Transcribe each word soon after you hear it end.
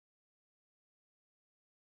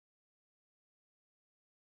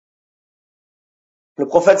Le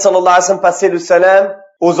prophète sallallahu alayhi wa sallam passait le salam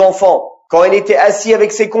aux enfants. Quand il était assis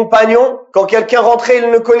avec ses compagnons, quand quelqu'un rentrait, il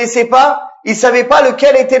ne le connaissait pas, il savait pas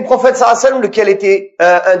lequel était le prophète sallallahu alayhi wa sallam, lequel était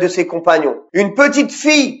un de ses compagnons. Une petite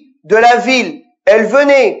fille de la ville, elle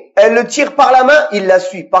venait, elle le tire par la main, il la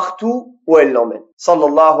suit partout où elle l'emmène.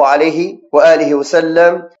 Sallallahu alayhi wa alihi wa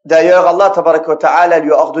sallam. D'ailleurs, Allah tabaraka wa ta'ala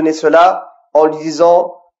lui a ordonné cela en lui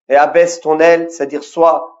disant, et abaisse ton aile, c'est-à-dire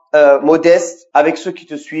sois modeste avec ceux qui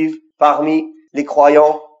te suivent parmi les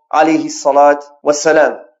croyants, alayhi salat wa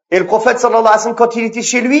salam. Et le prophète sallallahu alayhi wa sallam, quand il était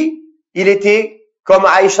chez lui, il était, comme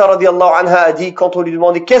Aïcha radiallahu anha a dit, quand on lui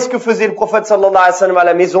demandait qu'est-ce que faisait le prophète sallallahu alayhi wa sallam à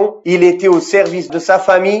la maison, il était au service de sa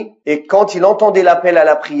famille, et quand il entendait l'appel à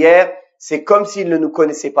la prière, c'est comme s'il ne nous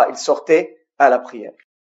connaissait pas, il sortait à la prière.